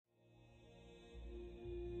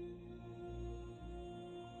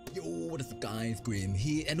what is up guys, Graham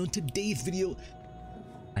here, and on today's video,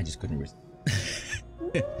 I just couldn't resist.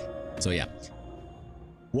 So yeah,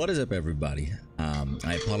 what is up everybody?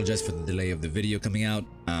 I apologize for the delay of the video coming out.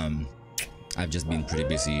 I've just been pretty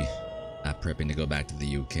busy prepping to go back to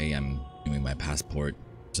the UK. I'm doing my passport,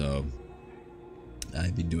 so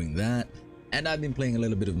I've been doing that, and I've been playing a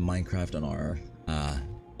little bit of Minecraft on our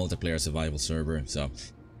multiplayer survival server. So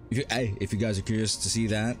if you guys are curious to see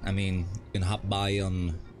that, I mean, you can hop by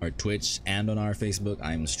on our Twitch and on our Facebook.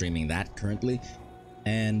 I'm streaming that currently,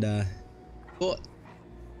 and well,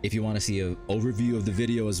 if you want to see an overview of the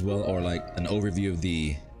video as well, or like an overview of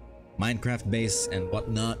the Minecraft base and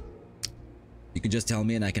whatnot, you can just tell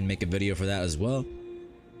me and I can make a video for that as well.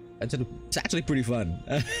 It's actually pretty fun.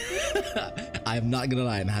 I'm not gonna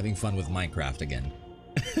lie, I'm having fun with Minecraft again.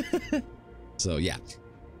 So yeah,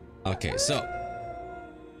 okay, so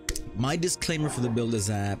my disclaimer for the build is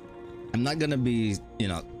that I'm not gonna be, you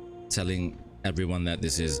know, telling everyone that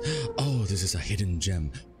this is, oh, this is a hidden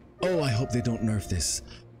gem, oh, I hope they don't nerf this,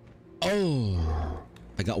 oh,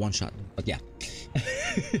 I got one shot, but yeah.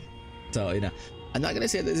 So, you know, I'm not gonna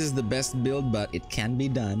say this is the best build, but it can be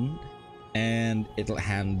done, and it'll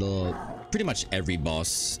handle pretty much every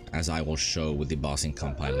boss, as I will show with the bossing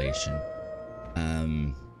compilation.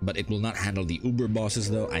 But it will not handle the uber bosses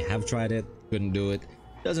though. I have tried it, couldn't do it.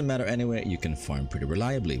 Doesn't matter anyway, you can farm pretty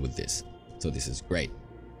reliably with this, so this is great.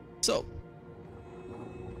 So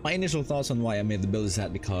my initial thoughts on why I made the build is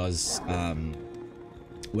that because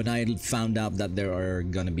when I found out that there are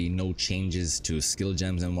gonna be no changes to skill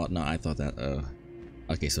gems and whatnot, I thought that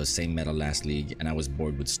okay, so same meta last league, and I was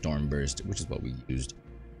bored with Stormburst, which is what we used,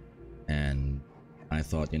 and I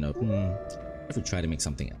thought, you know, if we try to make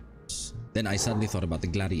something else. Then I suddenly thought about the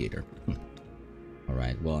Gladiator.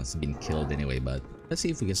 Alright, well, it's been killed anyway, but let's see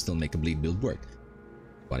if we can still make a bleed build work.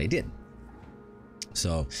 What I did.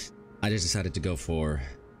 So I just decided to go for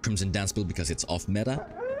Crimson Dance build because it's off meta.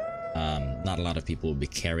 Not a lot of people will be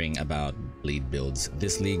caring about bleed builds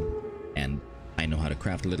this league, and I know how to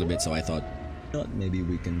craft a little bit, so I thought, you know what, maybe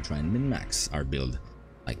we can try and min-max our build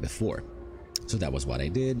like before. So that was what I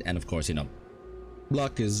did, and of course, you know,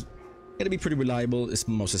 block is gonna be pretty reliable,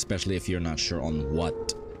 most especially if you're not sure on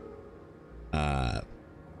what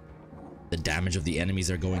the damage of the enemies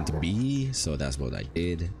are going to be. So that's what I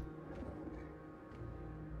did,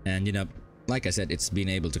 and you know, like I said, it's been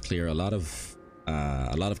able to clear a lot of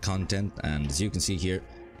content, and as you can see here,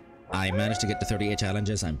 I managed to get to 38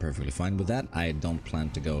 challenges. I'm perfectly fine with that. I don't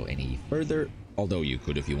plan to go any further, although you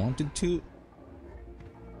could if you wanted to.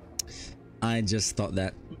 I just thought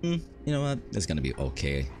that you know what, it's gonna be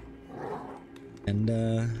okay. And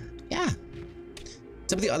yeah,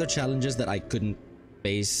 some of the other challenges that I couldn't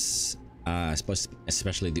face,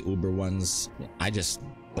 especially the Uber ones, I just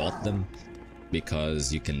bought them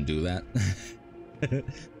because you can do that.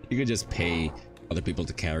 You could just pay other people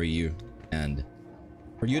to carry you, and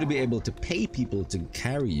for you to be able to pay people to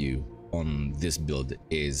carry you on this build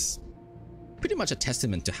is pretty much a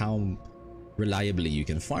testament to how reliably you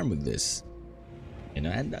can farm with this, you know.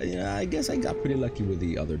 And you know, I guess I got pretty lucky with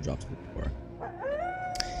the other drops before.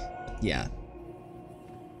 Yeah.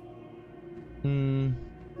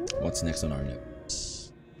 What's next on our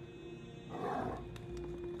notes?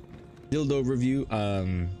 Build overview.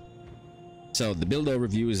 So the build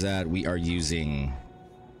overview is that we are using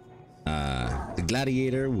the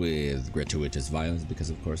Gladiator with gratuitous violence, because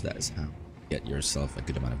of course that is how you get yourself a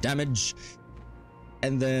good amount of damage.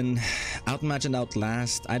 And then outmatch and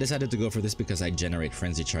outlast, I decided to go for this because I generate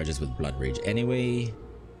frenzy charges with blood rage anyway.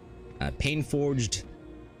 Pain forged,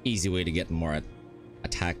 easy way to get more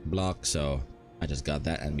attack block, so I just got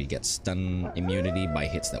that, and we get stun immunity by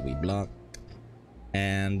hits that we block,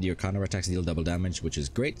 and your counter attacks deal double damage, which is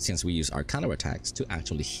great since we use our counter attacks to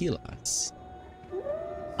actually heal us.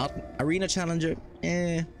 Arena challenger,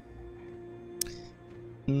 yeah,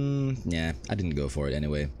 I didn't go for it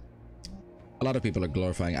anyway. A lot of people are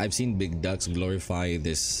glorifying, I've seen Big Ducks glorify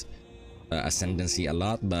this ascendancy a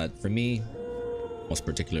lot, but for me, most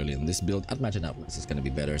particularly in this build, outmatch and outlast is going to be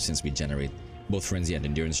better since we generate both frenzy and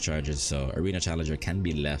endurance charges, so arena challenger can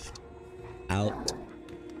be left out.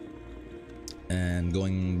 And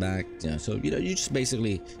going back, yeah, so you know, you just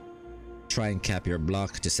basically try and cap your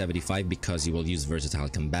block to 75 because you will use versatile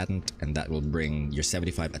combatant, and that will bring your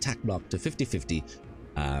 75 attack block to 50-50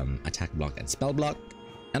 attack block and spell block.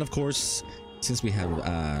 And of course, since we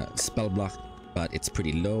have spell block but it's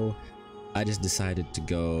pretty low, I just decided to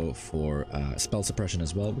go for spell suppression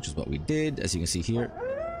as well, which is what we did. As you can see here,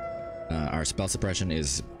 our spell suppression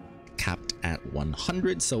is capped at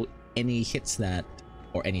 100, so any hits that,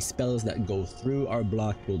 or any spells that go through our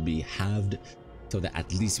block will be halved so that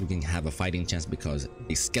at least we can have a fighting chance, because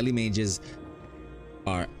the skelly mages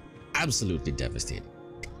are absolutely devastating.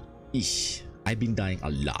 Eesh, I've been dying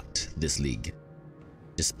a lot this league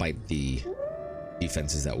despite the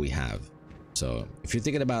defenses that we have. So if you're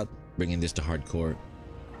thinking about bringing this to hardcore,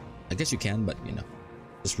 I guess you can, but you know,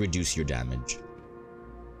 just reduce your damage.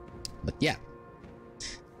 But yeah,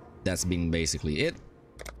 that's been basically it.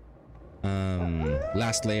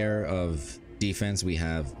 Last layer of defense, we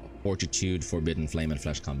have Fortitude, Forbidden Flame, and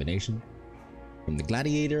Flesh combination from the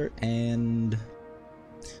Gladiator, and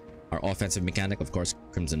our offensive mechanic, of course,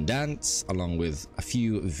 Crimson Dance, along with a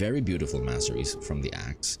few very beautiful masteries from the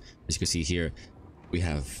axe. As you can see here, we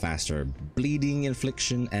have faster bleeding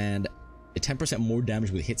infliction and a 10% more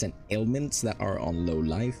damage with hits and ailments that are on low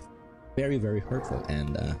life. Very, very hurtful.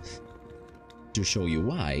 And to show you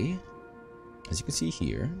why, as you can see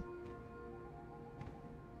here,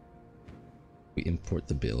 we import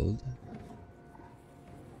the build.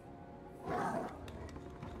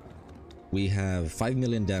 We have 5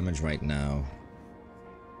 million damage right now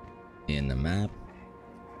in the map.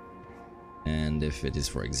 And if it is,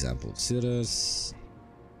 for example, Cirrus,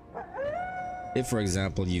 if for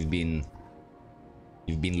example you've been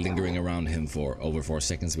lingering around him for over 4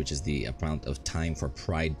 seconds, which is the amount of time for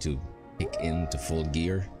Pride to kick into full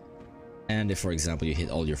gear, and if for example you hit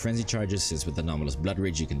all your frenzy charges, since with Anomalous Blood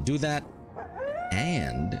Rage you can do that,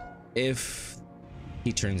 and if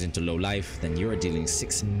he turns into low life, then you're dealing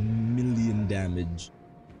 6 million damage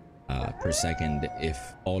per second if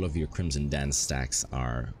all of your Crimson Dance stacks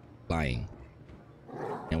are flying.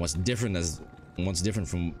 And what's different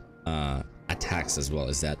from attacks as well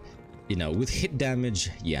is that, you know, with hit damage,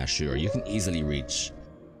 yeah, sure, you can easily reach,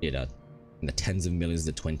 you know, in the tens of millions,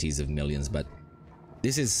 the 20s of millions, but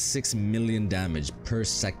this is 6 million damage per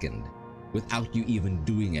second without you even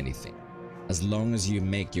doing anything. As long as you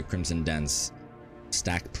make your Crimson Dance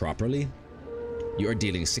stack properly, you are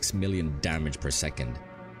dealing 6 million damage per second,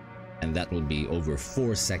 and that will be over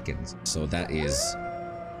 4 seconds. So that is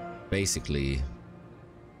basically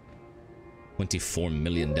 24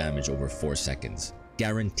 million damage over 4 seconds,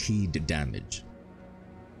 guaranteed damage.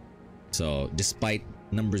 So despite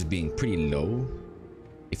numbers being pretty low,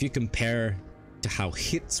 if you compare to how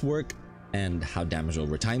hits work and how damage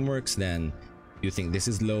over time works, then you think this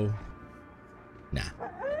is low. Nah,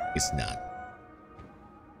 it's not.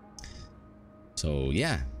 So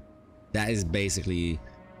yeah, that is basically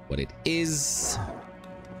what it is.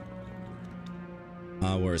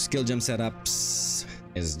 Our skill gem setups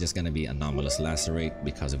is just gonna be Anomalous Lacerate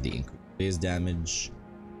because of the increased fizz damage,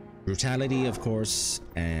 Brutality of course,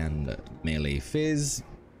 and Melee Fizz,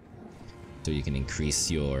 so you can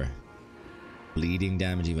increase your bleeding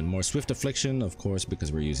damage even more. Swift Affliction of course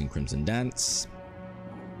because we're using Crimson Dance.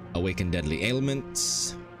 Awaken Deadly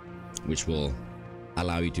Ailments, which will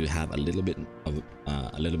allow you to have a little bit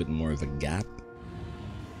more of a gap,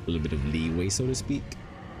 a little bit of leeway, so to speak,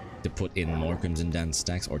 to put in more Crimson Dance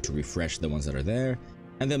stacks or to refresh the ones that are there.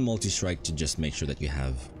 And then Multi-Strike to just make sure that you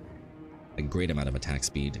have a great amount of attack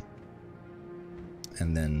speed.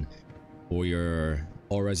 And then for your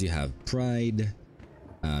auras, you have Pride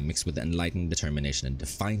mixed with the Enlightened, Determination, and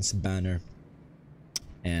Defiance banner.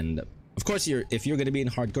 And of course, if you're going to be in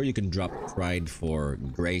hardcore, you can drop Pride for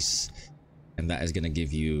Grace, and that is going to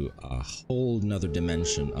give you a whole nother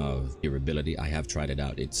dimension of durability. I have tried it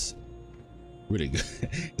out. It's really good.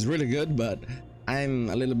 It's really good, but I'm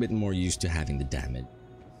a little bit more used to having the damage.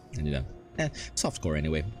 And you know, softcore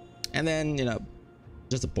anyway. And then, you know,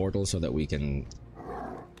 just a portal so that we can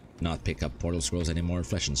not pick up portal scrolls anymore.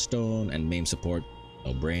 Flesh and Stone and Maim support,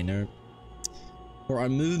 no brainer. For our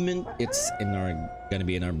movement, it's gonna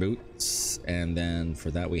be in our boots, and then for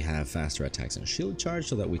that we have faster attacks and shield charge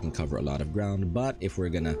so that we can cover a lot of ground. But if we're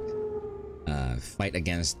gonna fight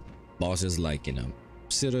against bosses like, you know,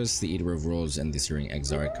 Cirrus, the Eater of Worlds, and the Searing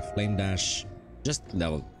Exarch, Flame Dash, just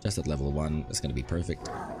at level 1 is gonna be perfect.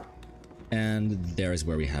 And there is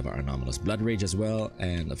where we have our Anomalous Blood Rage as well,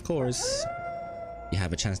 and of course you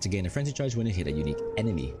have a chance to gain a frenzy charge when you hit a unique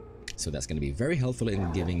enemy, so that's going to be very helpful in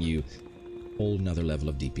giving you a whole nother level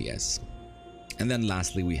of DPS. And then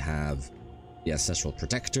lastly we have the Ancestral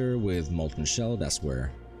Protector with Molten Shell. That's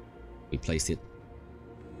where we place it,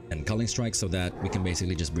 and Culling Strike, so that we can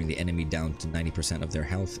basically just bring the enemy down to 90% of their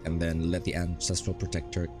health and then let the Ancestral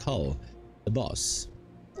Protector cull the boss.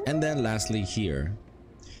 And then lastly here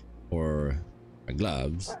for our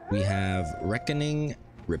gloves, we have Reckoning,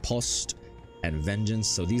 Riposte, and Vengeance.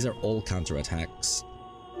 So these are all counterattacks,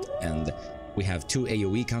 and we have 2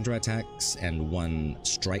 AoE counterattacks and 1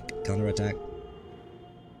 strike counterattack,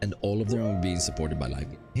 and all of them are being supported by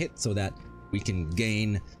live hit, so that we can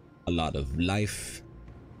gain a lot of life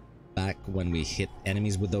back when we hit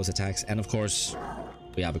enemies with those attacks. And of course,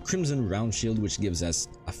 we have a Crimson Round Shield, which gives us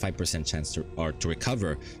a 5% chance to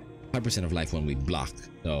recover 5% of life when we block.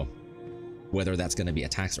 So whether that's going to be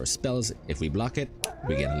attacks or spells, if we block it,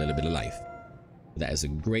 we get a little bit of life. That is a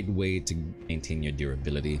great way to maintain your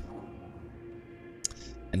durability.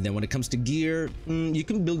 And then when it comes to gear, you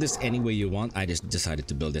can build this any way you want. I just decided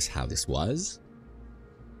to build this how this was.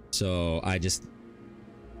 So I just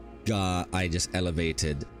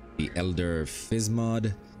elevated the Elder Fizz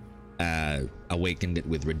mod, awakened it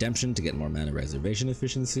with Redemption to get more mana reservation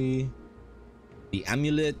efficiency. The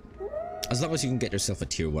Amulet, as long as you can get yourself a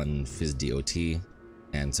tier 1 Fizz DOT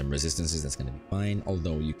and some resistances, that's gonna be fine.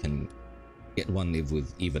 Although you can get one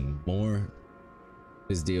with even more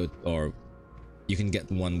Fizz DOT, or you can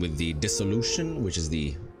get one with the Dissolution, which is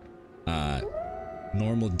the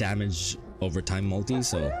normal damage over time multi,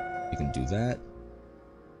 so you can do that.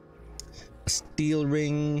 A Steel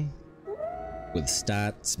Ring with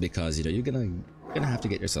stats, because you know you're gonna have to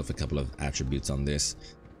get yourself a couple of attributes on this.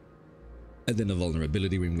 And then a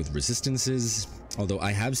Vulnerability Ring with resistances, although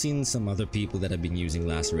I have seen some other people that have been using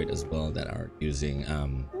Lacerate as well, that are using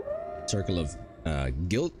Circle of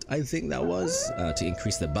Guilt, I think that was, to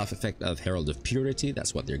increase the buff effect of Herald of Purity.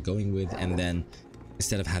 That's what they're going with. And then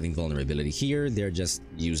instead of having vulnerability here, they're just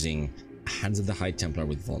using Hands of the High Templar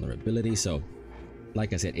with vulnerability. So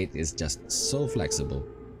like I said, it is just so flexible.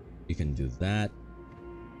 You can do that.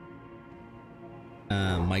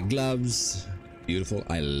 My gloves, beautiful.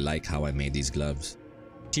 I like how I made these gloves.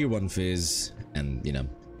 Tier 1 Fizz and, you know,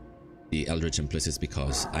 the Eldritch Implicits,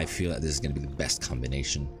 because I feel that this is going to be the best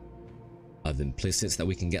combination of implicits that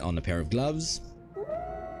we can get on a pair of gloves.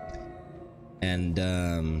 And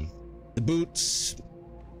the boots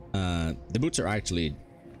are actually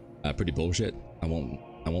pretty bullshit. I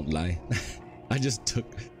won't lie. I just took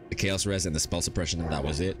the Chaos Res and the Spell Suppression and that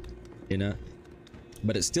was it, you know,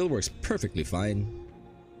 but it still works perfectly fine.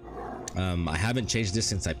 I haven't changed this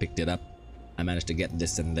since I picked it up. I managed to get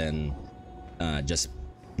this and then just,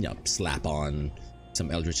 you know, slap on some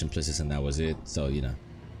Eldritch Implicits and that was it. So, you know,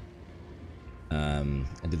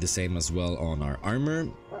 I did the same as well on our armor.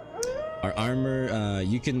 Our armor,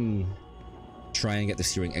 you can try and get the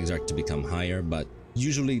Searing Exarch to become higher, but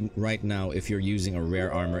usually right now, if you're using a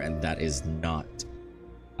rare armor and that is not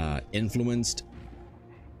influenced,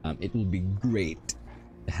 it will be great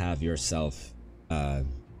to have yourself an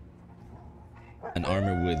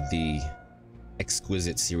armor with the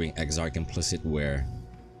exquisite Searing Exarch implicit, where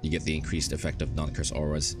you get the increased effect of non-curse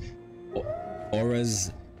auras.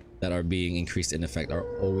 Auras that are being increased in effect are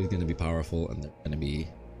always going to be powerful, and they're going to be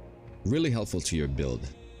really helpful to your build.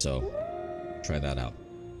 So try that out.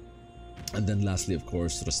 And then lastly, of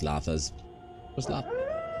course, Ruslatha's.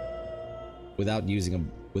 Without using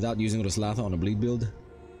Ruslatha on a bleed build,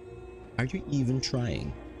 are you even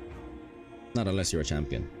trying? Not unless you're a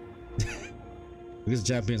champion. Because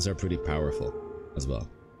champions are pretty powerful as well.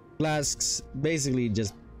 Flasks, basically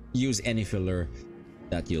just use any filler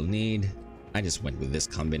that you'll need. I just went with this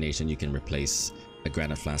combination. You can replace a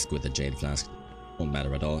Granite Flask with a Jade Flask. Won't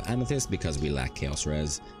matter at all. Amethyst, because we lack Chaos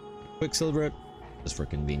Res. Quicksilver, just for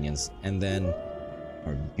convenience. And then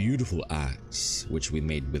our beautiful axe, which we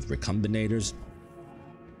made with recombinators.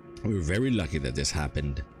 We were very lucky that this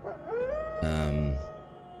happened.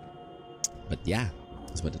 But yeah,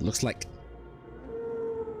 that's what it looks like.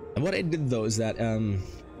 And what I did though is that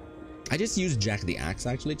I just used Jack the Axe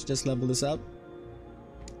actually to just level this up.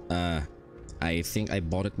 I think I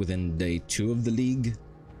bought it within day 2 of the league.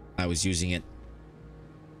 I was using it.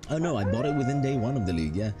 Oh no, I bought it within day 1 of the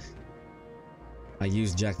league, yeah. I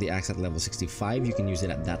used Jack the Axe at level 65. You can use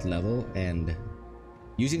it at that level, and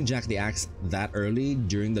using Jack the Axe that early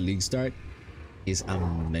during the league start is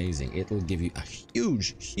amazing. It'll give you a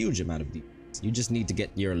huge amount of defense. You just need to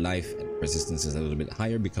get your life and resistances a little bit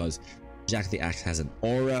higher, because Jack the Axe has an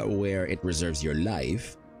aura where it reserves your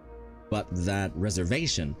life, but that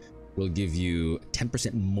reservation will give you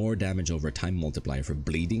 10% more damage over time multiplier for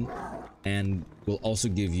bleeding, and will also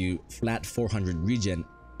give you flat 400 regen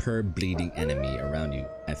per bleeding enemy around you.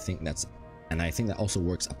 I think that also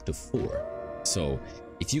works up to 4. So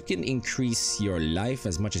if you can increase your life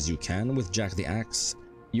as much as you can with Jack the Axe,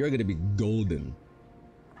 you're gonna be golden.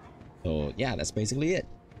 So yeah, that's basically it.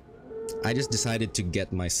 I just decided to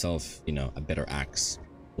get myself, you know, a better axe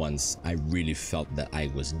once I really felt that I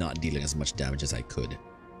was not dealing as much damage as I could.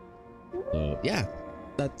 So yeah,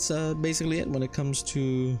 that's basically it when it comes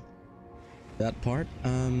to that part.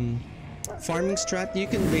 Farming strat, you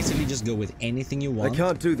can basically just go with anything you want. I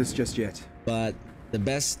can't do this just yet. But the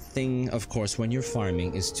best thing, of course, when you're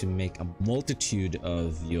farming is to make a multitude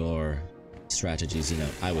of your strategies. You know,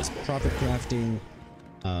 I was profit crafting,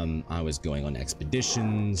 I was going on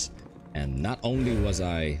expeditions, and not only was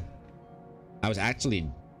I was actually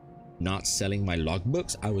not selling my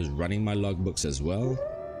logbooks, I was running my logbooks as well.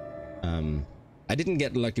 I didn't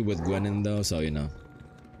get lucky with Gwenin though, so you know,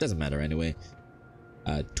 doesn't matter anyway.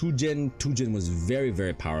 2gen was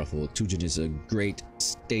very powerful. 2gen is a great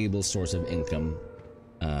stable source of income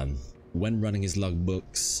when running his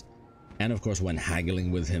logbooks, and of course when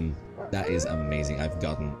haggling with him. That is amazing. I've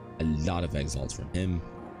gotten a lot of exalts from him.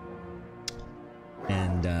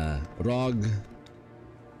 And Rog,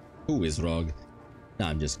 who is Rog? No,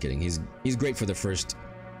 I'm just kidding. He's great for the first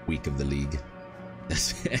week of the league.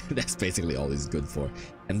 That's basically all he's good for.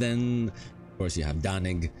 And then of course you have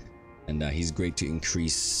Danig, and he's great to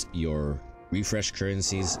increase your refresh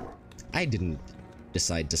currencies. I didn't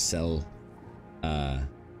decide to sell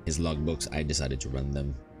his logbooks. I decided to run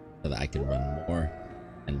them so that I could run more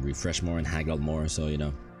and refresh more and haggle more. So you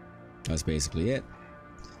know, that's basically it.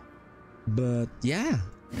 But yeah,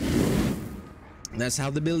 that's how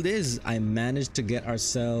the build is. I managed to get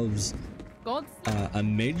ourselves a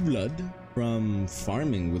mage blood from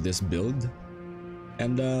farming with this build,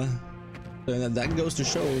 and that goes to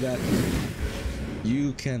show that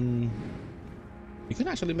you can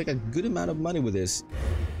actually make a good amount of money with this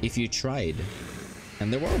if you tried.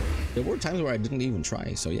 And there were times where I didn't even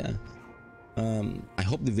try. So yeah, I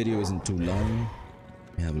hope the video isn't too long.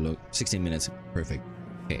 Let me have a look. 16 minutes, perfect.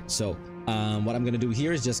 Okay, so what I'm gonna do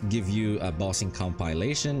here is just give you a bossing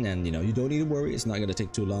compilation, and you know, you don't need to worry, it's not gonna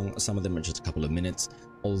take too long. Some of them are just a couple of minutes,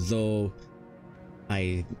 although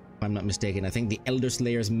if I'm not mistaken, I think the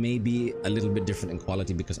Elderslayers may be a little bit different in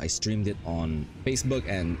quality because I streamed it on Facebook,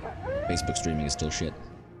 and Facebook streaming is still shit.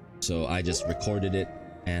 So I just recorded it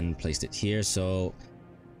and placed it here. So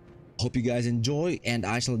hope you guys enjoy, and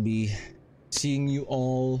I shall be seeing you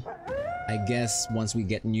all, I guess, once we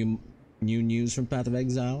get new news from Path of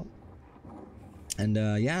Exile. And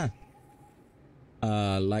yeah,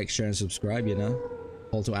 like, share, and subscribe. You know,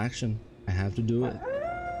 call to action. I have to do it.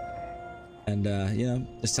 And you know,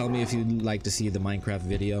 just tell me if you'd like to see the Minecraft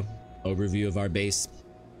video overview of our base.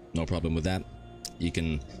 No problem with that. You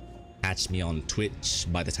can catch me on Twitch.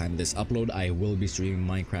 By the time of this upload, I will be streaming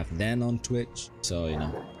Minecraft then on Twitch. So you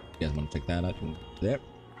know, if you guys want to check that out, there.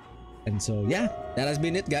 And so yeah, that has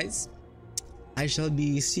been it, guys. I shall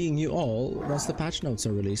be seeing you all once the patch notes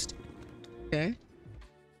are released. Okay.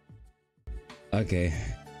 Okay.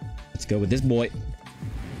 Let's go with this boy.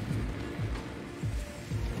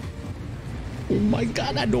 Oh my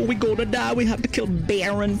god, I know we're gonna die. We have to kill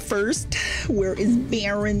Baron first. Where is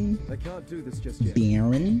Baron? I can't do this just yet.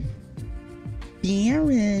 Baron?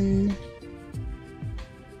 Baron.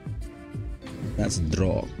 That's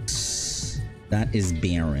Drox. That is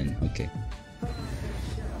Baron. Okay.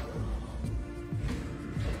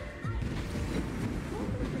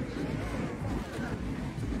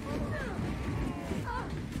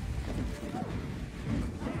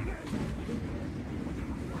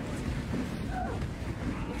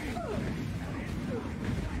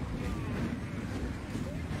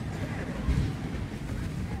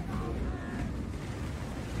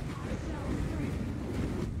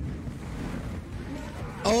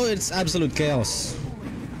 Oh, it's absolute chaos.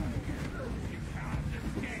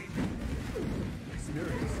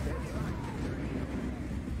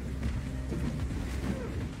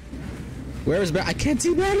 Where is Baron? I can't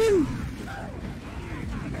see Baron.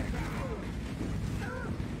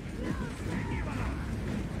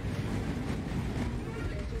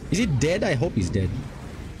 Is he dead? I hope he's dead.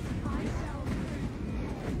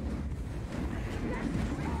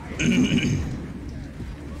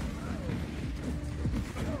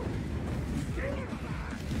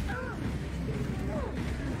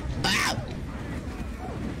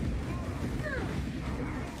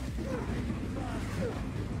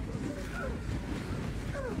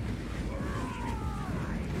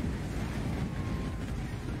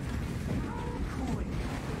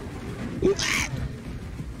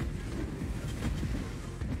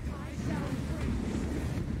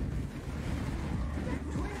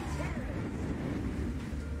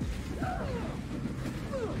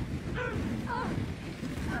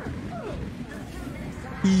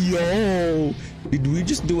 Yo, did we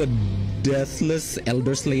just do a Deathless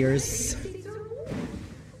Elderslayers?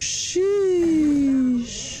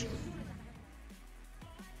 Sheesh.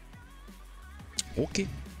 Okay.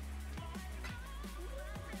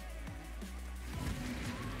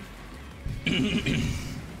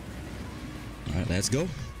 Alright, let's go.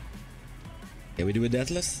 Can we do a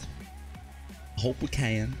Deathless? Hope we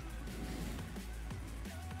can.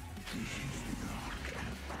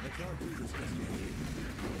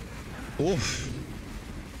 Oof.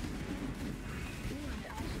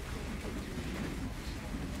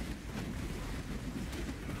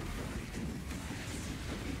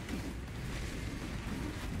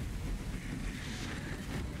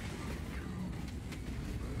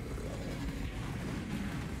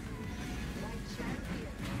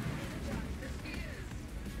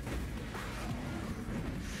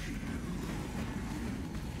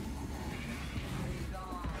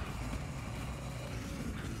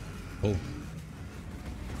 Oh.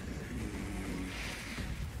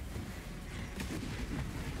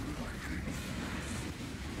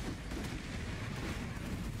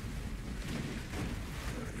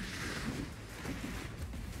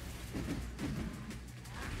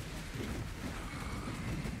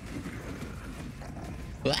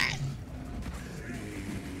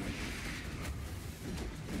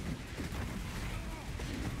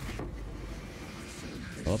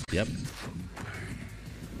 Oh, yep.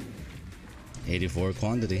 84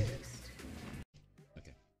 quantity.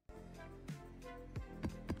 Okay.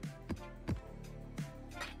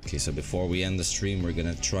 Okay, so before we end the stream, we're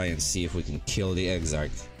gonna try and see if we can kill the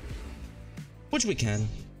Exarch. Which we can.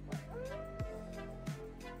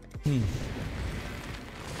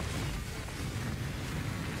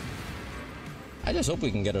 I just hope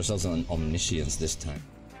we can get ourselves an omniscience this time.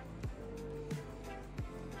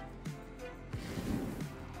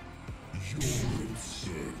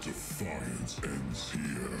 Defiance ends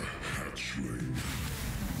here, hatchling.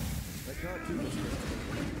 I can't do this.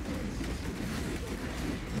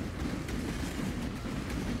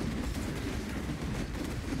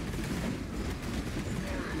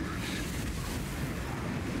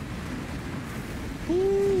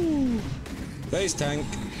 Ooh. Base tank.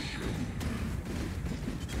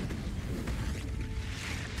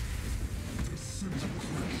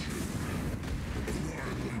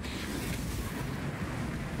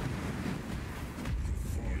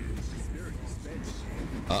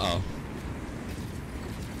 Uh-oh.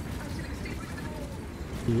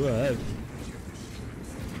 What?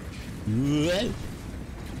 What?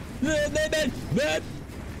 Maven!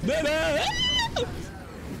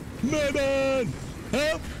 Maven!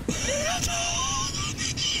 Help!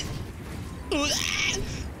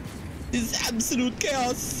 This is absolute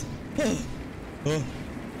chaos. Oh,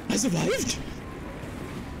 I survived.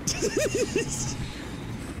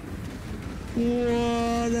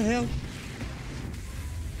 What the hell?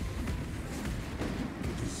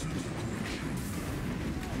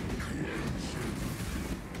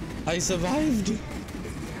 I survived.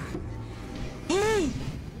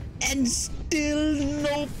 And still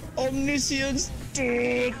no omniscience.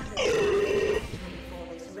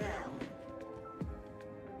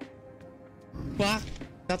 Fuck.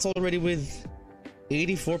 That's already with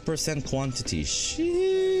 84% quantity.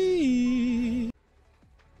 Sheesh.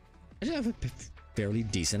 I should have a fairly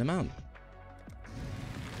decent amount.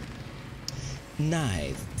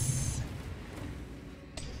 Nice.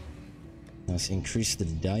 Let's increase the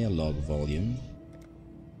dialogue volume.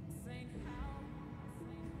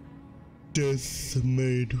 Death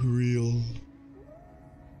made real.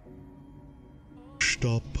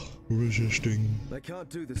 Stop resisting. I can't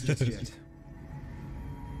do this just yet.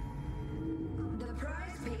 The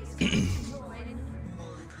prize piece destroyed.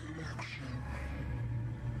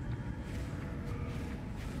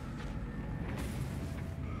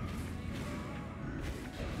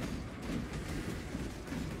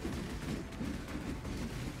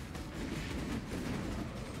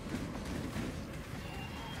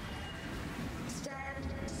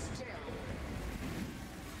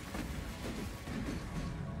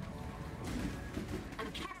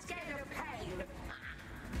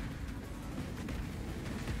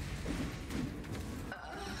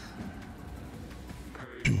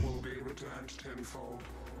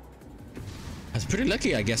 I was pretty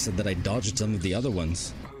lucky, I guess, that I dodged some of the other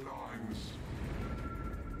ones.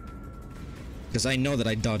 Because I know that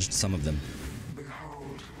I dodged some of them.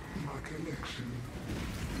 Behold my collection.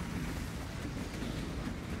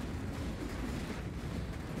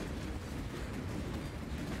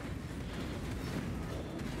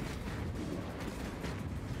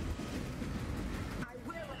 I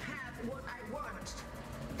will have what I want.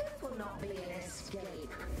 This will not be an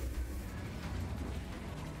escape.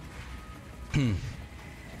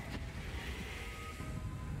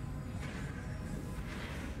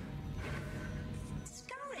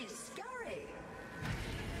 Scurry, scurry.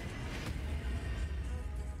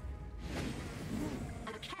 A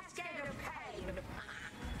cascade of pain.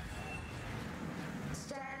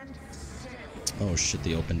 Stand still. Oh shit,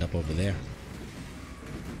 they opened up over there.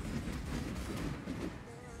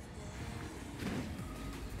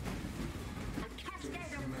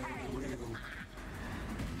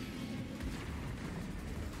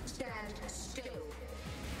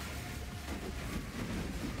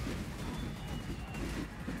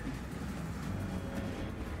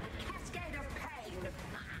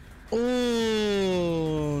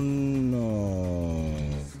 Oh no.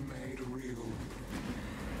 Made real.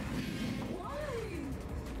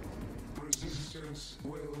 Resistance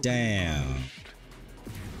will Damn. be punished.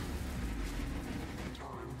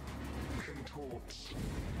 Time contorts.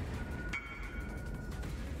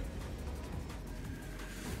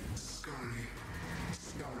 Scurry.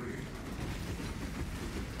 Scurry.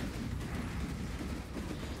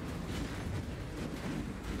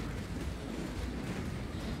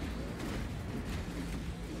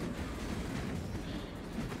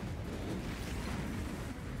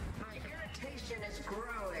 My irritation is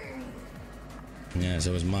growing. Yeah,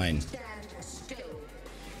 so was mine. Stand still.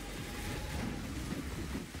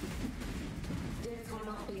 Death will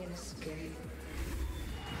not be an escape.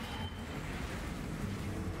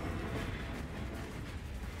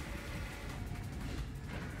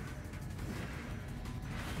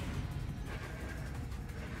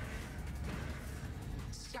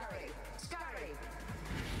 Scurry, scurry.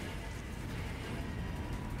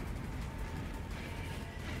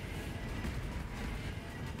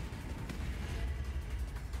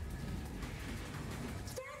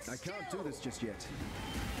 I can't do this just yet.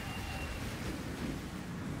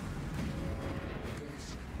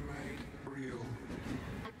 Death made real.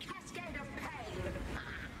 A cascade of pain.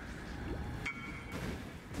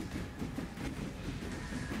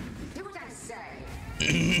 Do what I say.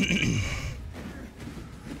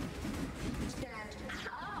 Stand.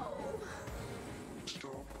 Oh.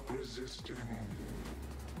 Stop resisting.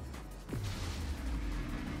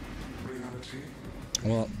 Reality.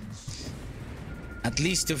 Well, at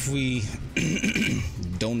least if we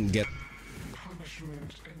don't get,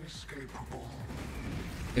 Punishment inescapable.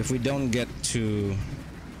 if we don't get to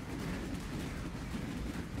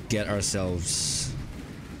get ourselves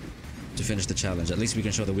to finish the challenge, at least we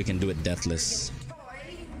can show that we can do it deathless.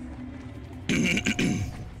 Toy.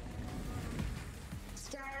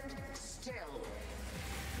 Stand still.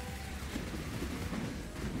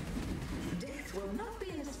 Death will not be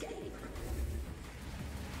an escape.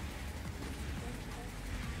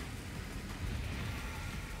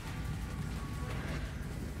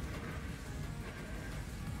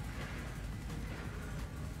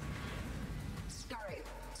 Scurry,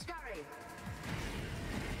 scurry.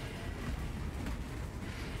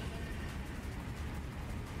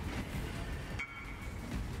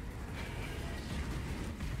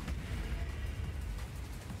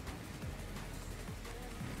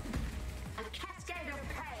 A cascade of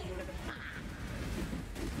pain.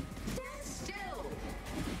 Stand still.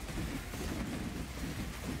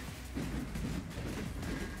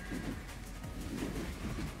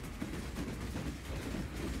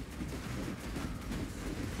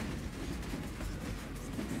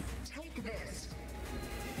 Take this.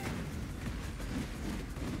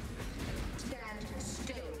 Stand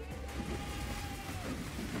still.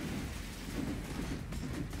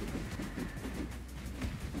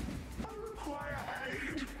 I require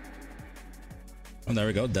aid. Oh, there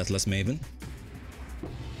we go, Deathless Maven.